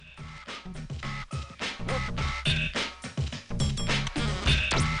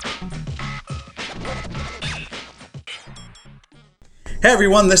Hey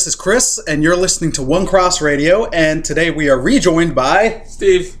everyone, this is Chris, and you're listening to One Cross Radio, and today we are rejoined by...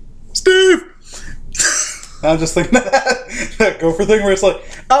 Steve! I'm just thinking that Gopher thing where it's like,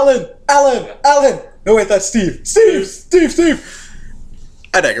 Alan! No wait, that's Steve!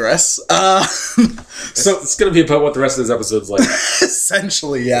 I digress. So it's going to be about what the rest of this episode's like.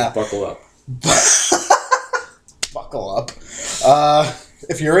 Essentially, yeah. So buckle up. Buckle up.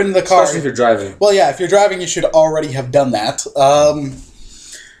 If you're in the car... Especially if you're driving. Well, yeah, if you're driving, you should already have done that.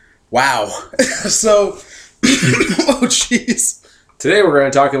 Wow. So... oh, jeez. Today we're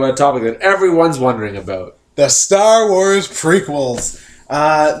going to talk about a topic that everyone's wondering about. The Star Wars prequels.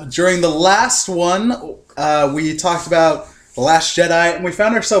 During the last one, we talked about The Last Jedi, and we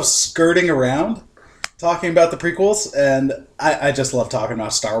found ourselves skirting around talking about the prequels, and I just love talking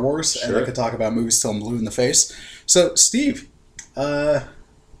about Star Wars, Sure. and I could talk about movies till I'm blue in the face. So, Steve,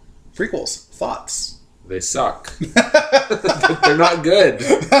 prequels, thoughts? They suck. They're not good.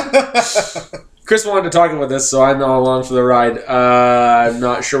 Chris wanted to talk about this, so I'm all along for the ride. I'm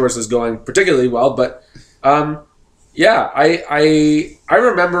not sure where this is going particularly well, but yeah, I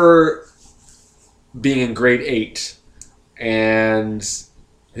remember being in grade 8, and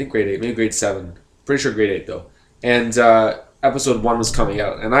I think grade 8, maybe grade 7. Pretty sure grade 8 though. And episode 1 was coming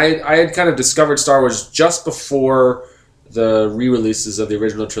out, and I had kind of discovered Star Wars just before the re-releases of the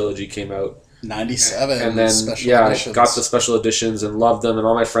original trilogy came out. 97. And then, special yeah, editions. got the special editions and loved them, and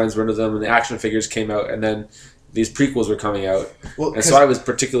all my friends were into them, and the action figures came out, and then these prequels were coming out. Well, and so I was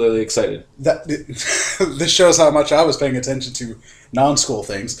particularly excited. This shows how much I was paying attention to non-school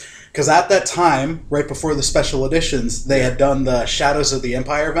things. Because at that time, right before the special editions, they had done the Shadows of the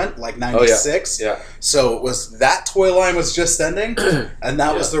Empire event, like 96. Yeah. So it was that toy line was just ending, and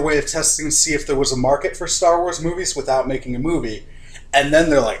that was their way of testing to see if there was a market for Star Wars movies without making a movie. And then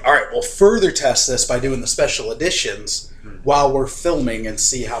they're like, all right, we'll further test this by doing the special editions while we're filming and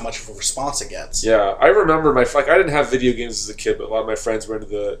see how much of a response it gets. Yeah, I remember I didn't have video games as a kid, but a lot of my friends were into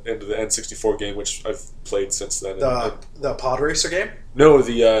the N64 game, which I've played since then. The Pod Racer game? No,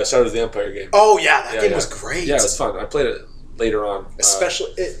 the Shadows of the Empire game. Oh, yeah, that game was great. Yeah, it was fun. I played it later on.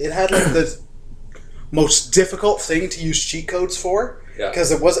 Especially, it had like the most difficult thing to use cheat codes for. Yeah. Because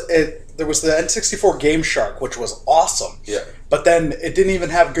there was the N64 Game Shark, which was awesome. Yeah. But then it didn't even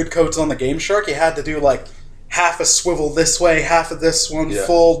have good codes on the Game Shark. You had to do like half a swivel this way, half of this one,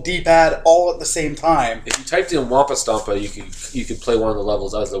 full D-pad, all at the same time. If you typed in Wampa Stompa, you could play one of the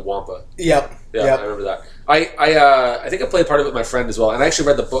levels as the Wampa. Yep. Yeah, I remember that. I think I played part of it with my friend as well, and I actually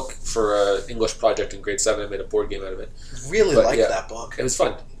read the book for an English project in grade 7 and made a board game out of it. Really liked that book. It was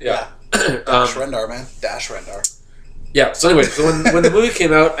fun. Yeah. Dash Rendar, man. Dash Rendar. Yeah, so anyway, when the movie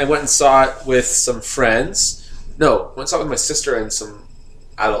came out, I went and saw it with some friends. No, I went and saw it with my sister and some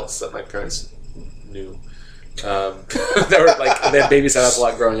adults that my parents knew. They had babysat us a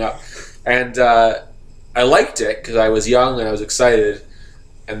lot growing up. And I liked it because I was young and I was excited.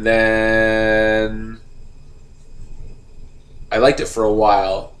 And then I liked it for a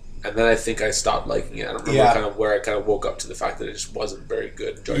while. And then I think I stopped liking it. I don't remember where I kind of woke up to the fact that it just wasn't very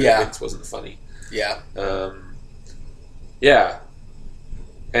good. Jar Jar Binks wasn't funny. Yeah. Yeah.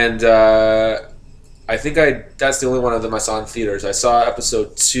 And I think that's the only one of them I saw in theaters. I saw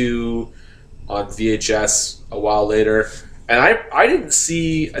episode 2 on VHS a while later. And I didn't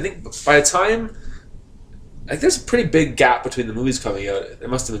see... I think by the time... I think there's a pretty big gap between the movies coming out. It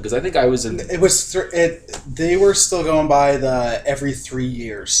must have been, because I think I was in... They were still going by the every 3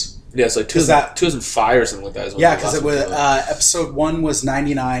 years. Yeah, it's like 2005 or something like that. Yeah, because it was episode 1 was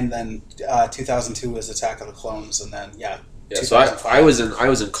 99, then 2002 was Attack of the Clones, and then Yeah, so I was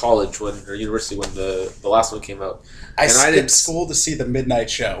in college or university when the last one came out. I skipped school to see the midnight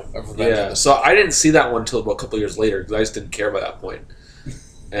show of Revenge of the Sith. So I didn't see that one until about a couple years later because I just didn't care by that point.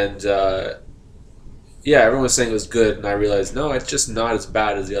 And everyone was saying it was good, and I realized no, it's just not as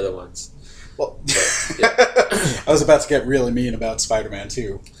bad as the other ones. Well, I was about to get really mean about Spider-Man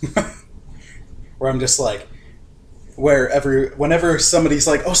 2, where I'm just like, whenever somebody's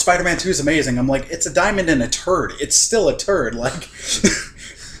like, "Oh, Spider-Man 2 is amazing," I'm like, "It's a diamond and a turd. It's still a turd." Like,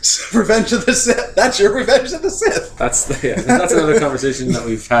 Revenge of the Sith. That's your Revenge of the Sith. That's another conversation that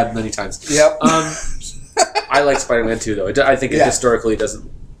we've had many times. Yep. I like Spider-Man 2 though. I think it historically doesn't.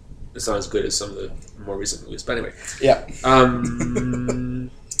 It's not as good as some of the more recent movies. But anyway. Yeah.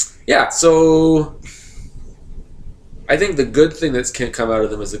 Yeah. So I think the good thing that's can come out of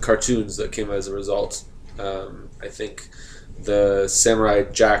them is the cartoons that came out as a result. I think the Samurai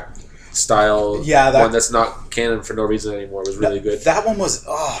Jack style one that's not canon for no reason anymore was really good. That one was,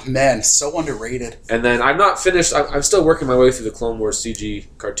 oh man, so underrated. And then I'm not finished. I'm still working my way through the Clone Wars CG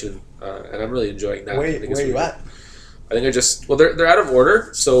cartoon, and I'm really enjoying that. Where are you at? I think they're out of order.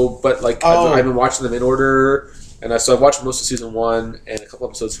 So, but like I've been watching them in order, and so I've watched most of season 1 and a couple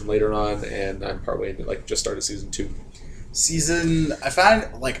episodes from later on, and I'm partway into just started season 2. I find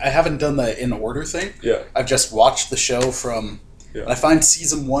I haven't done the in order thing. Yeah, I've just watched the show from. Yeah. I find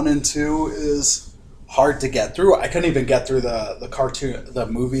season 1 and 2 is hard to get through. I couldn't even get through the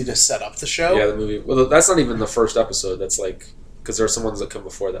movie to set up the show. Yeah, the movie. Well, that's not even the first episode. That's because there are some ones that come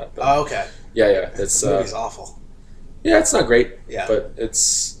before that. But, okay. Yeah. It's the movie's awful. Yeah, it's not great. Yeah, but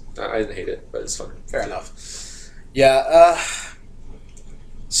I didn't hate it, but it's fun. Fair enough. Yeah,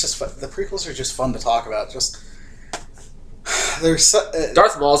 it's just fun. The prequels are just fun to talk about. Just there's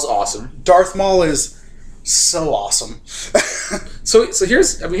Darth Maul's awesome. Darth Maul is so awesome. So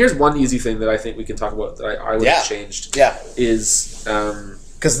here's one easy thing that I think we can talk about that I would have changed. Yeah, is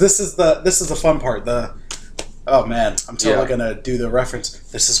because this is the fun part. Oh man, I'm totally gonna do the reference.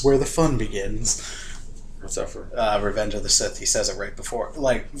 This is where the fun begins. What's that for? Revenge of the Sith. He says it right before.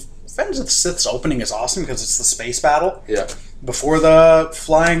 Revenge of the Sith's opening is awesome because it's the space battle. Yeah. Before the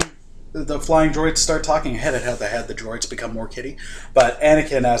flying droids start talking ahead, they had the droids become more kitty. But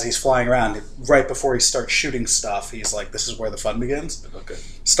Anakin, as he's flying around, right before he starts shooting stuff, he's like, "This is where the fun begins." Okay.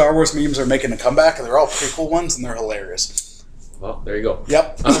 Star Wars memes are making a comeback, and they're all prequel ones, and they're hilarious. Well, there you go.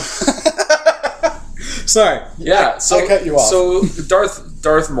 Yep. Sorry. Yeah. I cut you off. So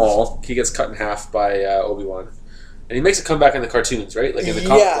Darth Maul, he gets cut in half by Obi-Wan. And he makes a comeback in the cartoons, right? Like in the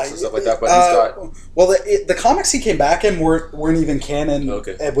comic books and stuff like that. But he's got... Well, the comics he came back in weren't even canon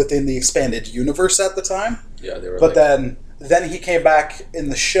within the expanded universe at the time. Yeah, they were. But then he came back in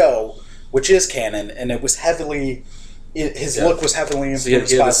the show, which is canon, and it was heavily... His look was heavily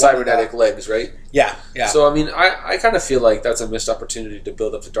influenced by... the cybernetic legs, right? Yeah. So, I mean, I kind of feel like that's a missed opportunity to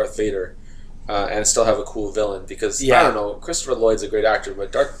build up to Darth Vader and still have a cool villain. Because, I don't know, Christopher Lloyd's a great actor,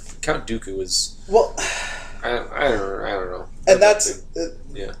 but Count Dooku is... Well... I don't know. And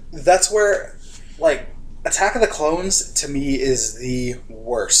that's where, Attack of the Clones, to me, is the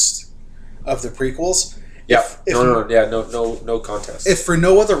worst of the prequels. Yeah, no contest. If for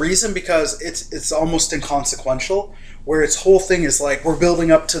no other reason, because it's almost inconsequential, where its whole thing is we're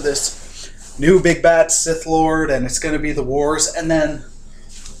building up to this new big bad Sith Lord, and it's going to be the wars, and then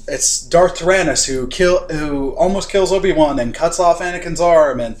it's Darth Tyrannus who almost kills Obi-Wan and cuts off Anakin's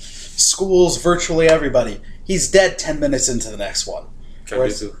arm and schools virtually everybody. He's dead 10 minutes into the next one. So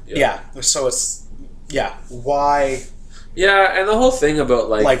it's... Yeah, why... Yeah, and the whole thing about,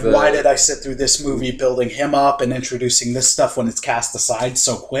 why did I sit through this movie building him up and introducing this stuff when it's cast aside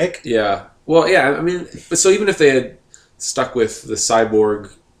so quick? Yeah. Well, yeah, I mean... So even if they had stuck with the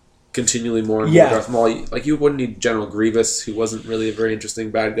cyborg continually more and more Darth Maul, you wouldn't need General Grievous, who wasn't really a very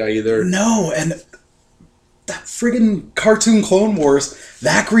interesting bad guy either. No, and... That friggin' cartoon Clone Wars,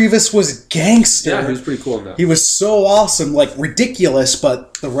 that Grievous was gangster. Yeah, he was pretty cool in that. He was so awesome, ridiculous,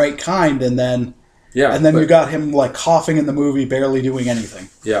 but the right kind, and then... Yeah. And then you got him, coughing in the movie, barely doing anything.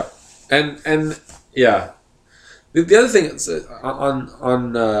 Yeah. And yeah. The other thing is,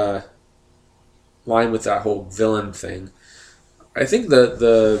 on line with that whole villain thing, I think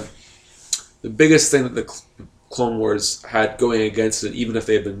the biggest thing that the Clone Wars had going against it, even if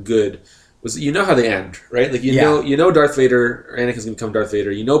they had been good, was how they end, right? You know Darth Vader, or Anakin's going to become Darth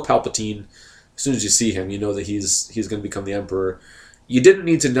Vader. You know Palpatine, as soon as you see him, you know that he's going to become the Emperor. You didn't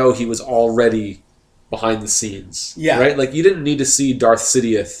need to know he was already behind the scenes, right? You didn't need to see Darth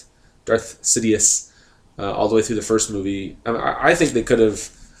Sidious all the way through the first movie. I think they could have,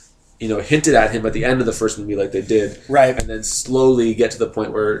 hinted at him at the end of the first movie like they did, right? And then slowly get to the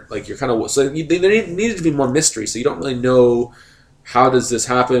point where you're kind of there needed to be more mystery, so you don't really know. How does this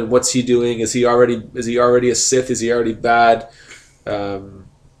happen? What's he doing? Is he already a Sith? Is he already bad? There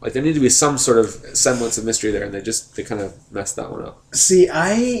need to be some sort of semblance of mystery there, and they kind of messed that one up. See,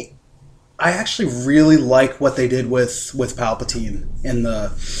 I actually really like what they did with Palpatine in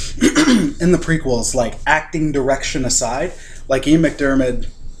the in the prequels. Acting direction aside, Ian McDiarmid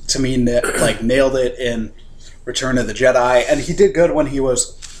to me nailed it in Return of the Jedi, and he did good when he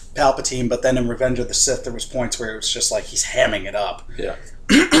was Palpatine, but then in Revenge of the Sith there was points where it was just he's hamming it up. Yeah.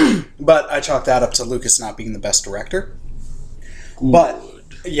 But I chalk that up to Lucas not being the best director. But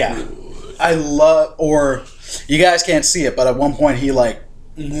yeah, I love, or you guys can't see it, but at one point he in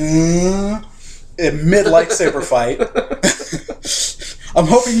mid lightsaber fight. I'm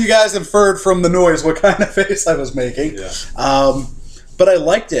hoping you guys inferred from the noise what kind of face I was making. Yeah. But I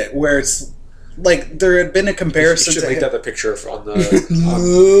liked it where it's there had been a comparison. You should to make that the picture on the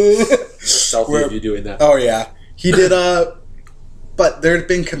selfie of you doing that. Oh yeah, he did. But there had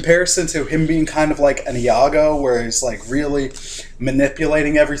been comparison to him being kind of like an Iago, where he's really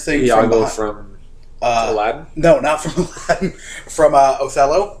manipulating everything. Iago from Aladdin? No, not from Aladdin. From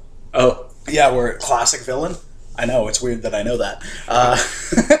Othello. Oh. Yeah, we're a classic villain. I know, it's weird that I know that. I'm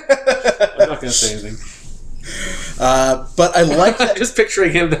not going to say anything. But I like that. Just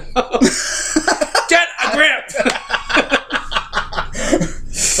picturing him now. Get a grip!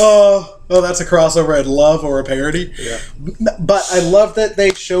 Oh, that's a crossover I'd love, or a parody. Yeah. But I love that they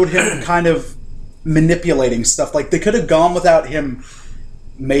showed him kind of manipulating stuff. Like, they could have gone without him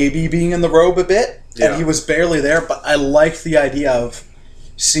maybe being in the robe a bit, and he was barely there, but I liked the idea of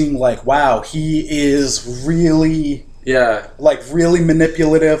seeing, like, wow, he is really, like, really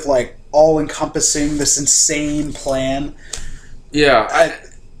manipulative, like, all-encompassing, this insane plan. Yeah.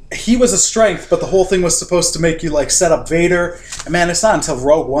 He was a strength, but the whole thing was supposed to make you, like, set up Vader. And, man, it's not until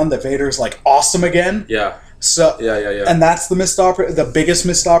Rogue One that Vader's, like, awesome again. Yeah. So, yeah. And that's the biggest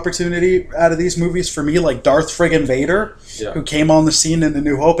missed opportunity out of these movies for me, like Darth friggin' Vader, who came on the scene in A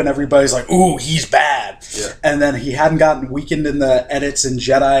New Hope, and everybody's like, ooh, he's bad. Yeah. And then he hadn't gotten weakened in the edits in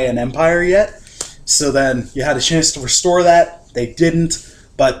Jedi and Empire yet. So then you had a chance to restore that. They didn't.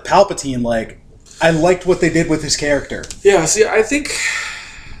 But Palpatine, like, I liked what they did with his character. Yeah, see, I think,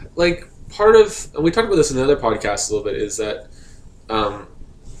 like, part of, and we talked about this in another podcast a little bit, is that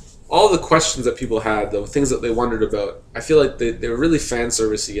all the questions that people had, the things that they wondered about, I feel like they were really fan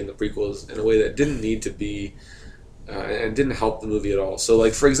servicey in the prequels in a way that didn't need to be, and didn't help the movie at all. So,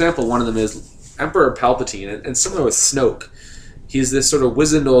 like, for example, one of them is Emperor Palpatine, and similar with Snoke. He's this sort of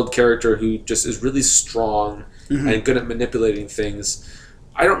wizened old character who just is really strong and good at manipulating things.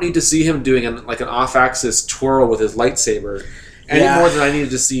 I don't need to see him doing an off-axis twirl with his lightsaber any more than I needed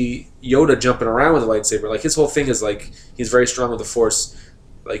to see Yoda jumping around with a lightsaber. Like, his whole thing is, like, he's very strong with the Force,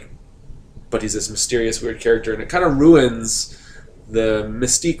 like, but he's this mysterious, weird character, and it kind of ruins the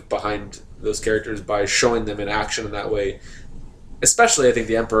mystique behind those characters by showing them in action in that way. Especially, I think,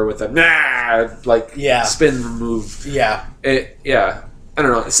 the Emperor with the spin move. Yeah. I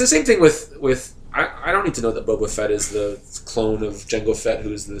don't know. It's the same thing with I don't need to know that Boba Fett is the clone of Jango Fett,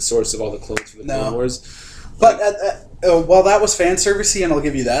 who's the source of all the clones for the Clone Wars. But while that was fan servicey, and I'll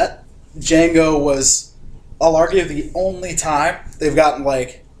give you that, Jango was, I'll argue, the only time they've gotten,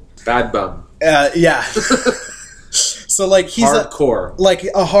 like, bad bum. Yeah. So, like, he's hardcore,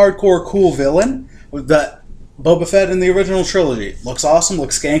 a hardcore cool villain that Boba Fett in the original trilogy looks awesome,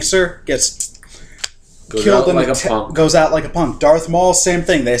 looks gangster, gets killed goes out like a punk. Darth Maul, same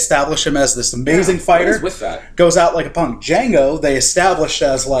thing. They establish him as this amazing fighter. With that, goes out like a punk. Django, they established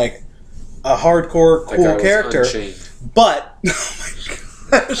as, like, a hardcore cool character, but oh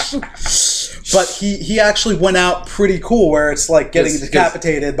my gosh. But he actually went out pretty cool, where it's like getting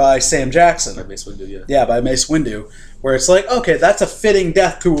decapitated by Sam Jackson. By Mace Windu, yeah. Yeah, by Mace Windu. Where it's like, okay, that's a fitting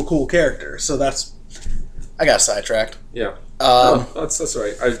death to a cool character. So that's... I got sidetracked. Yeah. That's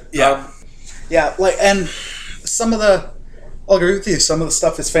right. Yeah, like, and some of the... I'll agree with you, some of the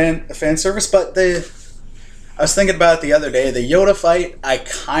stuff is fan service, but I was thinking about it the other day, the Yoda fight, I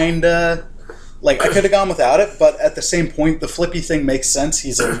kinda... Like, I could have gone without it, but at the same point, the flippy thing makes sense.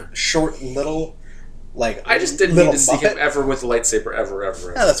 He's a short, little, like, I just didn't need to see him ever with a lightsaber, ever.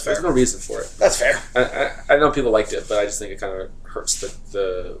 Yeah, that's fair. There's no reason for it. That's fair. I know people liked it, but I just think it kind of hurts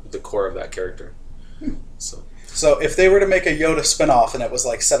the core of that character. So if they were to make a Yoda spinoff and it was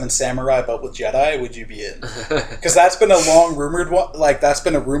like Seven Samurai but with Jedi, would you be in? Because that's been a long rumored one. Like, that's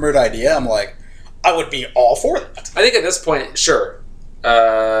been a rumored idea. I'm like, I would be all for that. I think at this point, sure.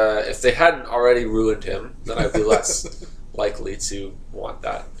 If they hadn't already ruined him, then I'd be less likely to want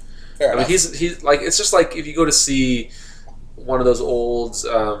that. Fair enough. He's like, it's just like if you go to see one of those old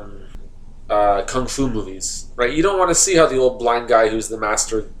kung fu movies, right? You don't want to see how the old blind guy who's the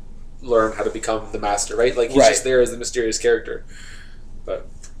master learned how to become the master, right? Like, he's just there as the mysterious character. But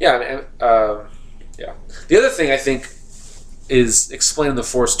yeah, yeah. The other thing I think is explaining the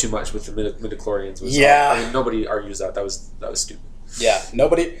Force too much with the midichlorians. I mean, nobody argues that. That was stupid. Yeah,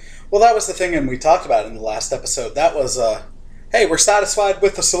 nobody... Well, that was the thing, and we talked about it in the last episode. That was, hey, we're satisfied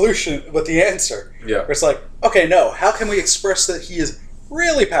with the solution, with the answer. Yeah. Where it's like, okay, no, how can we express that he is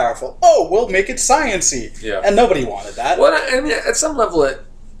really powerful? Oh, we'll make it science-y. Yeah. And nobody wanted that. Well, I mean, at some level,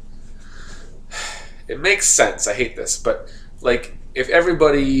 it makes sense. I hate this, but, like, if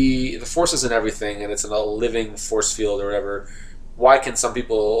everybody... The Force is in everything, and it's in a living force field or whatever... Why can some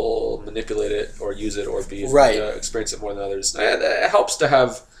people manipulate it or use it or experience it more than others? It helps to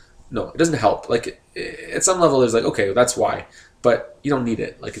have... No, it doesn't help. Like, at some level, there's like, okay, that's why. But you don't need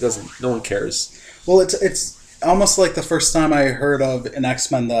it. Like, it doesn't... No one cares. Well, it's almost like the first time I heard of in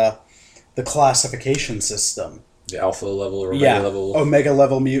X-Men the classification system. The alpha level or omega level. Omega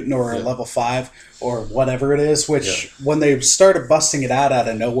level mutant or level 5 or whatever it is, which when they started busting it out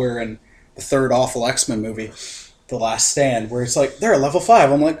of nowhere and the third awful X-Men movie, The Last Stand, where it's like they're at level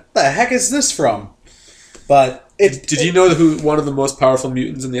 5. I'm like, what the heck is this from? But did you know who one of the most powerful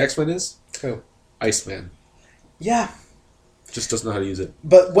mutants in the X-Men is? Who? Iceman. Yeah. Just doesn't know how to use it.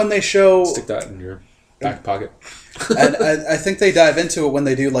 But when they show... Stick that in your back pocket. And I think they dive into it when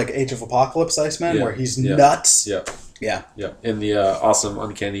they do like Age of Apocalypse Iceman, where he's nuts. Yeah. Yeah. Yeah. In the awesome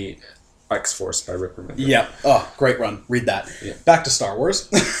Uncanny X-Force by Rick Remender. Yeah. Oh, great run. Read that. Yeah. Back to Star Wars.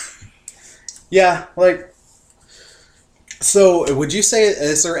 Yeah, like... So, would you say,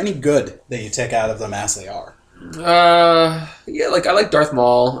 is there any good that you take out of them as they are? Yeah, like, I like Darth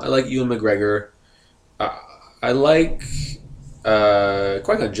Maul. I like Ewan McGregor. I like...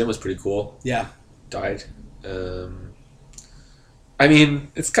 Qui-Gon Jinn was pretty cool. Yeah. Died. I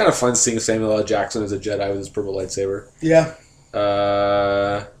mean, it's kind of fun seeing Samuel L. Jackson as a Jedi with his purple lightsaber. Yeah.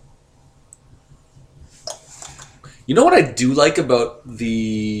 You know what I do like about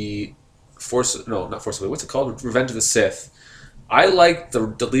the Force... No, not Force Awakens. What's it called? Revenge of the Sith. I like the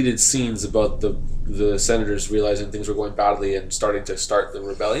deleted scenes about the senators realizing things were going badly and starting to start the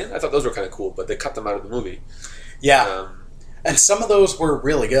rebellion. I thought those were kind of cool, but they cut them out of the movie. Yeah. And some of those were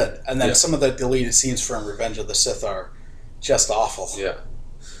really good. And then Yeah. some of the deleted scenes from Revenge of the Sith are just awful. Yeah.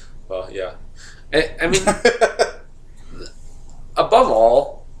 Well, yeah. I mean, above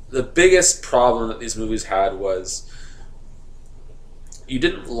all, the biggest problem that these movies had was you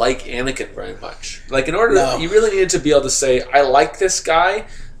didn't like Anakin very much. Like, in order No. you really needed to be able to say, I like this guy,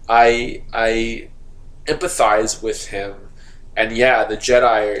 I empathize with him, and yeah, the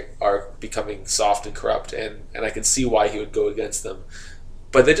Jedi are becoming soft and corrupt, and I can see why he would go against them.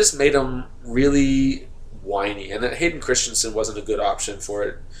 But they just made him really whiny, and Hayden Christensen wasn't a good option for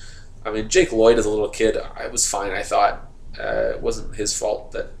it. I mean, Jake Lloyd as a little kid, I was fine, I thought. It wasn't his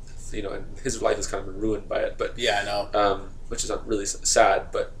fault that, and his life has kind of been ruined by it, but Yeah, I know. which is really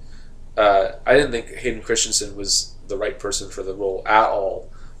sad, but I didn't think Hayden Christensen was the right person for the role at all.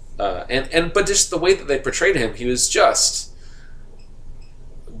 But just the way that they portrayed him, he was just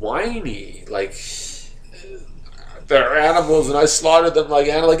whiny, like they're animals and I slaughtered them like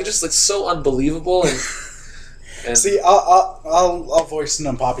animals. Like, it's just like so unbelievable. And See, I'll voice an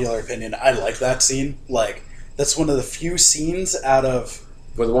unpopular opinion. I like that scene. Like, that's one of the few scenes out of...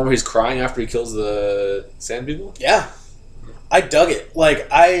 But the one where he's crying after he kills the sand people? Yeah. I dug it. Like,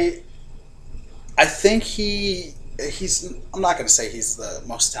 I think he's... I'm not going to say he's the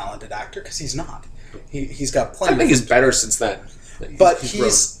most talented actor, because he's not. He's got plenty I think he's better since then. But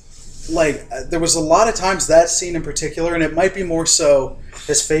he's like, there was a lot of times that scene in particular, and it might be more so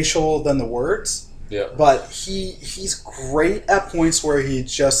his facial than the words. Yeah. But he's great at points where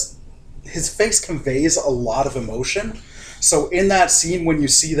his face conveys a lot of emotion. So in that scene, when you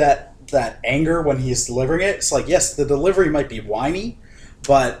see that anger when he's delivering it, it's like, yes, the delivery might be whiny,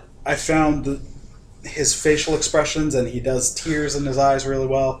 but I found his facial expressions, and he does tears in his eyes really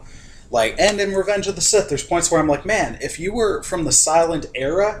well. Like, and in Revenge of the Sith, there's points where I'm like, man, if you were from the silent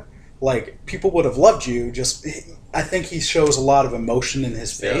era, like, people would have loved you. I think he shows a lot of emotion in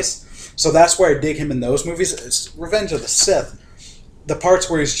his face. Yeah. So that's where I dig him in those movies. It's Revenge of the Sith. The parts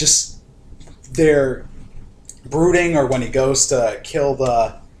where he's just there brooding, or when he goes to kill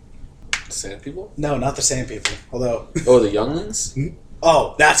the... Sand people? No, not the sand people. Although... Oh, the younglings?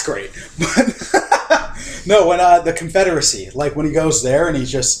 Oh, that's great. No, when the Confederacy, like when he goes there and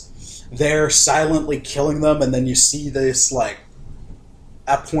he's just there silently killing them, and then you see this, like,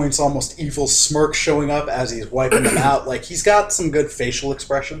 at points almost evil smirk showing up as he's wiping them out. Like, he's got some good facial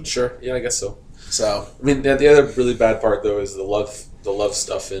expressions. Sure, yeah, I guess so. So, I mean, the other really bad part though is the love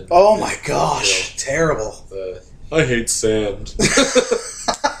stuff in. Oh my gosh, terrible. I hate sand. But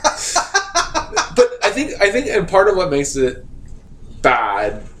I think, and part of what makes it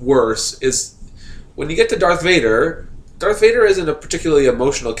worse is when you get to Darth Vader. Darth Vader isn't a particularly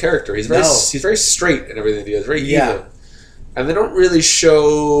emotional character. He's very straight in everything he does, very even. And they don't really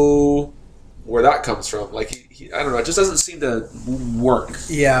show where that comes from. Like, I don't know, it just doesn't seem to work.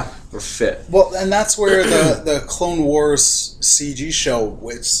 Yeah. Or fit. Well, and that's where the Clone Wars CG show,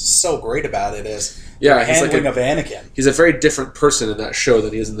 what's so great about it is the handling of Anakin. He's a very different person in that show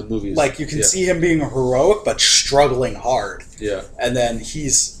than he is in the movies. Like, you can see him being heroic, but struggling hard. Yeah. And then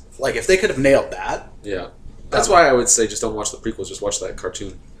he's, like, if they could have nailed that. Yeah. That's why I would say just don't watch the prequels, just watch that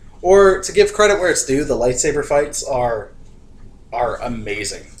cartoon. Or, to give credit where it's due, the lightsaber fights are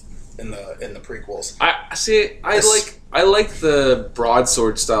amazing in the prequels. I like the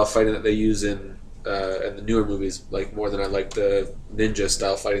broadsword style fighting that they use in the newer movies, like, more than I like the ninja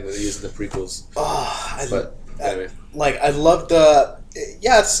style fighting that they use in the prequels. Anyway, I love the...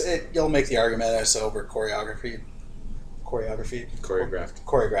 Yeah, you'll make the argument as over choreography.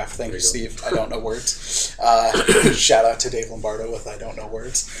 Choreographed. Thank you, Steve. I don't know words. Shout out to Dave Lombardo with I don't know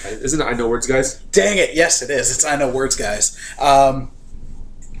words. Isn't it I Know Words, guys? Dang it! Yes, it is. It's I know words, guys.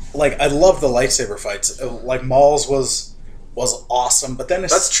 Like I love the lightsaber fights. Like Maul's was awesome, but then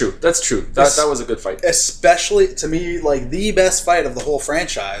that's true. That was a good fight. Especially to me, like the best fight of the whole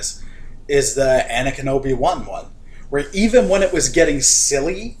franchise is the Anakin Obi-Wan one, where even when it was getting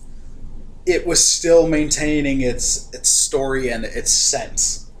silly, it was still maintaining its story and its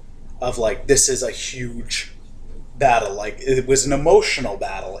sense of like this is a huge battle. Like it was an emotional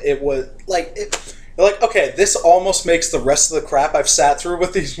battle. It was like okay, this almost makes the rest of the crap I've sat through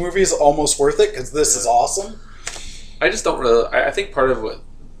with these movies almost worth it because this is awesome. I just don't really. I think part of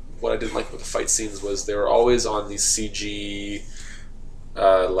what I didn't like with the fight scenes was they were always on these CG.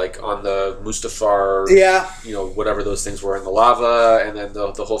 Like on the Mustafar, whatever those things were in the lava, and then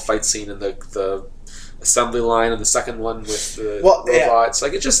the whole fight scene in the assembly line, and the second one with the robots.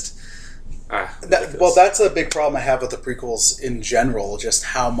 Like it just. That's a big problem I have with the prequels in general. Just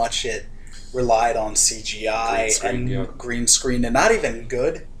how much it relied on CGI green screen, and not even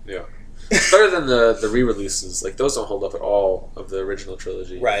good. Yeah, it's better than the re-releases. Like those don't hold up at all of the original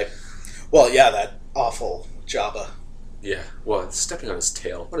trilogy. Right. Well, yeah, that awful Jabba. Yeah, well, stepping on his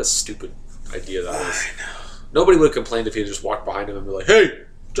tail. What a stupid idea that was. I know. Nobody would have complained if he had just walked behind him and be like, "Hey,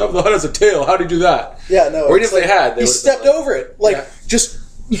 Jabba the Hutt has a tail. How do you do that?" Yeah, no. Or even if they had, he stepped over it. Just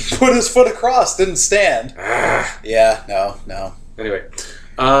put his foot across, didn't stand. Yeah, no. Anyway,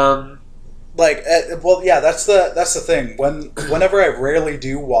 that's the thing. Whenever I rarely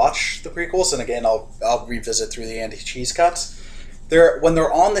do watch the prequels, and again, I'll revisit through the Andy Cheese cuts. When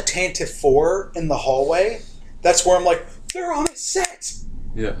they're on the Tantive 4 in the hallway. That's where I'm like, they're on a set.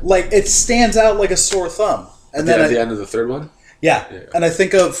 Yeah. Like, it stands out like a sore thumb. And then at the end of the third one? Yeah. And I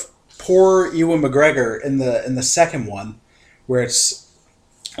think of poor Ewan McGregor in the second one, where it's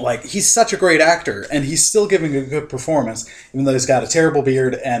like, he's such a great actor, and he's still giving a good performance, even though he's got a terrible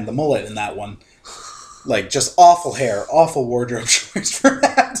beard and the mullet in that one. Like, just awful hair, awful wardrobe choice for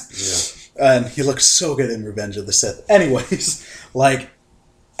that. Yeah. And he looks so good in Revenge of the Sith. Anyways, like,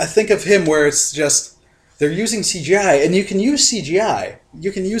 I think of him where it's just... They're using CGI, and you can use CGI.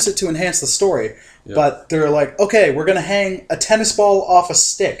 You can use it to enhance the story. Yeah. But they're like, okay, we're going to hang a tennis ball off a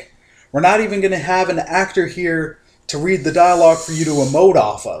stick. We're not even going to have an actor here to read the dialogue for you to emote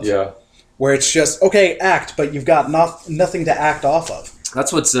off of. Yeah. Where it's just, okay, act, but you've got nothing to act off of.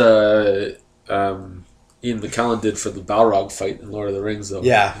 That's what Ian McKellen did for the Balrog fight in Lord of the Rings, though.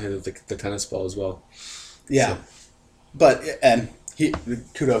 Yeah. He had the tennis ball as well. Yeah. So.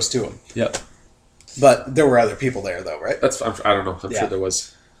 Kudos to him. Yep. But there were other people there, though, right? I don't know. I'm sure there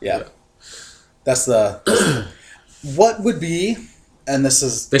was. Yeah. That's the... What would be... And this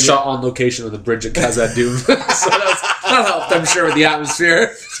is... They shot on location on the bridge at Khazad Dûm. So that helped, I'm sure, with the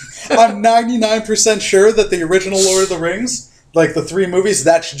atmosphere. I'm 99% sure that the original Lord of the Rings, like the 3 movies,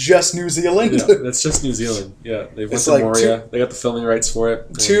 that's just New Zealand. Yeah, that's just New Zealand. Yeah, they went to Moria. They got the filming rights for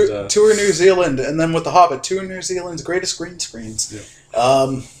it. Tour New Zealand, and then with The Hobbit, 2 of New Zealand's greatest green screens.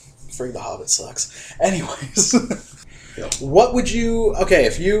 Yeah. Free The Hobbit sucks. Anyways, what would you... Okay,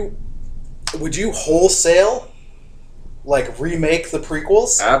 would you wholesale, like, remake the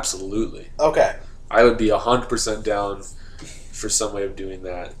prequels? Absolutely. Okay. I would be 100% down for some way of doing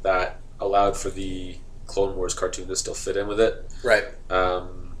that allowed for the Clone Wars cartoon to still fit in with it. Right.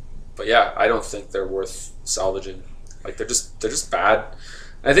 But yeah, I don't think they're worth salvaging. Like, they're just bad.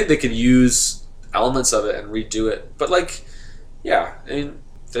 I think they could use elements of it and redo it. But, like, yeah, I mean...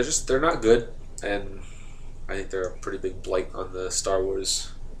 They're not good, and I think they're a pretty big blight on the Star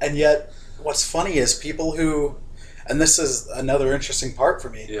Wars. And yet, what's funny is people who, and this is another interesting part for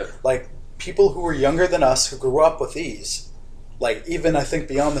me, like people who were younger than us who grew up with these, like even I think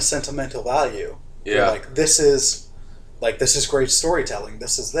beyond the sentimental value, like this is great storytelling.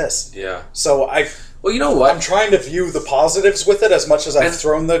 This is this. Yeah. So well, you know what? I'm trying to view the positives with it as much as I've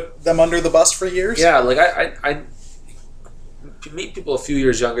thrown them under the bus for years. Yeah, like I meet people a few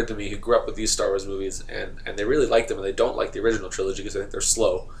years younger than me who grew up with these Star Wars movies, and they really like them, and they don't like the original trilogy because I think they're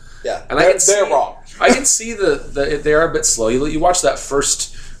slow. Yeah, and they're wrong. I can see they are a bit slow. You watch that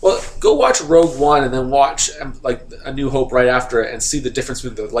first... Well, go watch Rogue One and then watch like A New Hope right after it and see the difference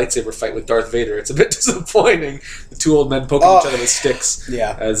between the lightsaber fight with Darth Vader. It's a bit disappointing. The 2 old men poking each other with sticks.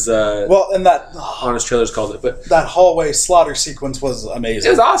 Yeah. As and that Honest Trailers called it, but that hallway slaughter sequence was amazing.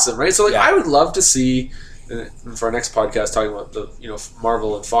 It was awesome, right? So I would love to see... for our next podcast talking about the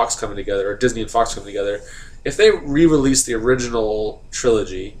Marvel and Fox coming together, or Disney and Fox coming together, if they re-release the original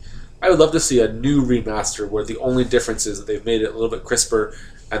trilogy, I would love to see a new remaster where the only difference is that they've made it a little bit crisper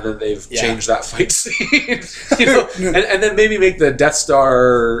and then they've changed that fight scene. And then maybe make the Death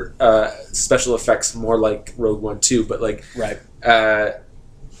Star special effects more like Rogue One 2, but like right. And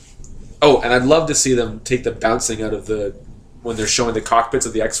I'd love to see them take the bouncing out of when they're showing the cockpits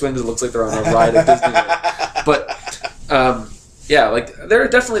of the X-Wings. It looks like they're on a ride at Disneyland. But like there are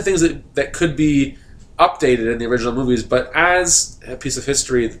definitely things that could be updated in the original movies, but as a piece of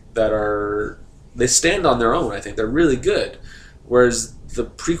history they stand on their own. I think they're really good, whereas the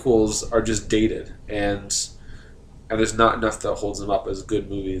prequels are just dated, and there's not enough that holds them up as good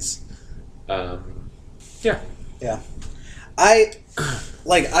movies. Yeah. I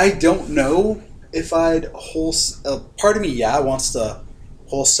don't know if I'd part of me wants to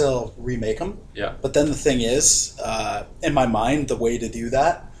wholesale remake them. Yeah. But then the thing is, in my mind, the way to do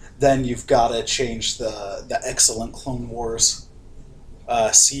that, then you've got to change the excellent Clone Wars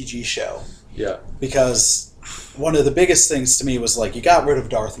CG show. Yeah. Because one of the biggest things to me was like, you got rid of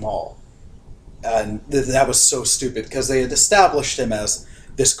Darth Maul. And that was so stupid because they had established him as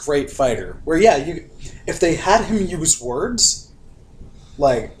this great fighter. Where, if they had him use words,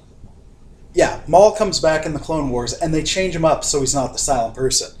 like, Maul comes back in the Clone Wars and they change him up so he's not the silent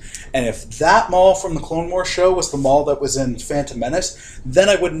person. And if that Maul from the Clone Wars show was the Maul that was in Phantom Menace, then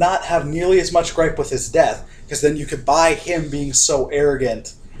I would not have nearly as much gripe with his death, because then you could buy him being so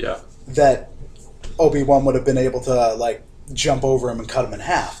arrogant that Obi-Wan would have been able to jump over him and cut him in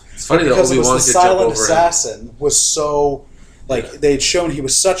half. It's funny that because Obi-Wan the silent assassin was so they had shown he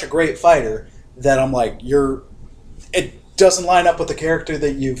was such a great fighter that I'm like, it doesn't line up with the character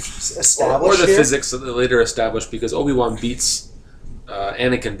that you've established or the here. physics that they later established, because Obi-Wan beats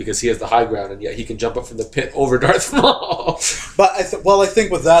Anakin because he has the high ground, and yet he can jump up from the pit over Darth Maul. But I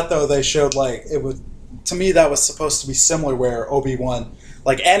think with that though, they showed it was, to me, that was supposed to be similar, where Obi-Wan,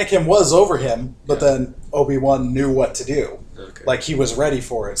 Anakin was over him, but then Obi-Wan knew what to do. Okay. He was ready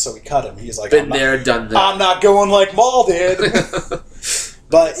for it, so he cut him. He's like, been there, done that. I'm not going like Maul did.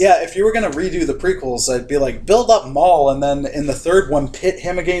 But if you were going to redo the prequels, I'd be like, build up Maul, and then in the third one, pit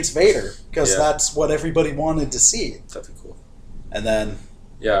him against Vader, because that's what everybody wanted to see. That'd be cool. And then...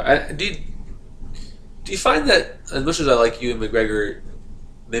 Yeah. Do you find that, as much as I like Ewan McGregor,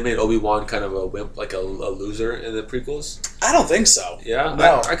 they made Obi-Wan kind of a wimp, like a loser in the prequels? I don't think so. Yeah?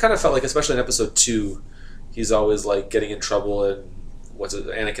 No. I kind of felt like, especially in Episode 2, he's always getting in trouble, and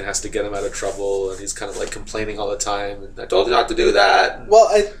Anakin has to get him out of trouble, and he's kind of complaining all the time, and I told you not to do that. Well,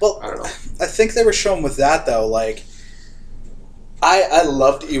 I don't know. I think they were showing with that though, I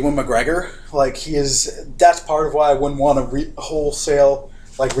loved Ewan McGregor. That's part of why I wouldn't want to wholesale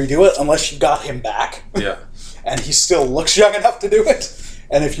redo it unless you got him back. Yeah. And he still looks young enough to do it.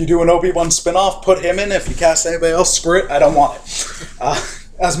 And if you do an Obi-Wan spinoff, put him in. If you cast anybody else, screw it. I don't want it.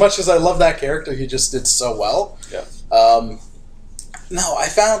 As much as I love that character, he just did so well. Yeah. No, I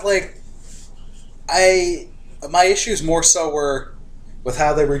found my issues more so were with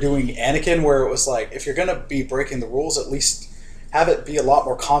how they were doing Anakin, where it was if you're gonna be breaking the rules, at least have it be a lot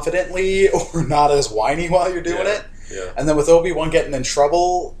more confidently or not as whiny while you're doing it. Yeah. And then with Obi-Wan getting in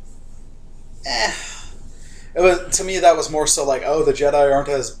trouble, it was, to me, that was more so the Jedi aren't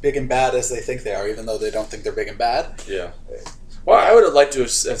as big and bad as they think they are, even though they don't think they're big and bad. Yeah. Well, I would have liked to have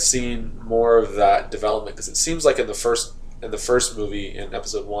seen more of that development, because it seems like in the first movie, in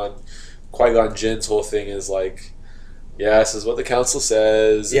Episode 1, Qui-Gon Jinn's whole thing is this is what the Council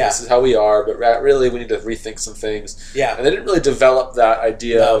says, this is how we are, but really we need to rethink some things. Yeah. And they didn't really develop that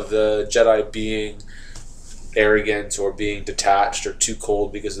idea of the Jedi being arrogant or being detached or too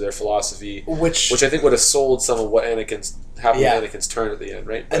cold because of their philosophy, which I think would have sold some of what Anakin's turn at the end,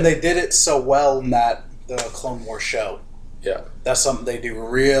 right? And they did it so well in the Clone Wars show. Yeah. That's something they do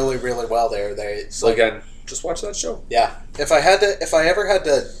really, really well there. Again, just watch that show. Yeah. If I ever had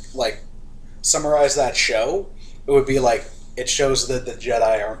to summarize that show, it would be it shows that the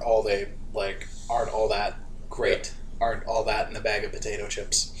Jedi aren't all that great, aren't all that in a bag of potato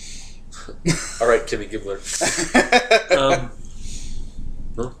chips. All right, Kimmy Gibbler.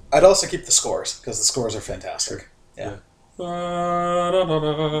 I'd also keep the scores, because the scores are fantastic. Yeah.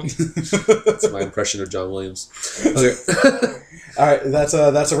 That's my impression of John Williams. Okay. All right, that's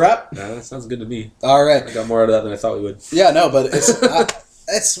a wrap. Yeah, that sounds good to me. All right, I got more out of that than I thought we would. Yeah, no, but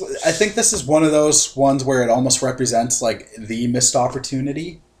I think this is one of those ones where it almost represents the missed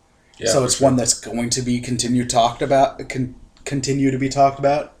opportunity. Yeah, so it's one that's going to be continue to be talked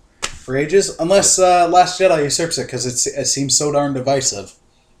about for ages, unless Last Jedi usurps it, because it seems so darn divisive.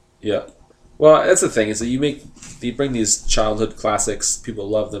 Yeah. Well, that's the thing, is that you bring these childhood classics, people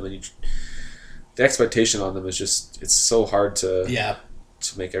love them, and the expectation on them is just, it's so hard to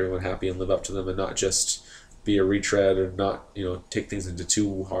make everyone happy and live up to them, and not just be a retread or not, take things into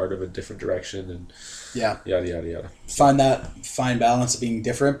too hard of a different direction and yada yada yada. Find that fine balance of being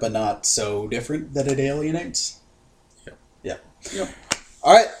different but not so different that it alienates. Yeah.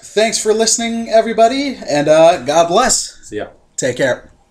 All right. Thanks for listening, everybody, and God bless. See ya. Take care.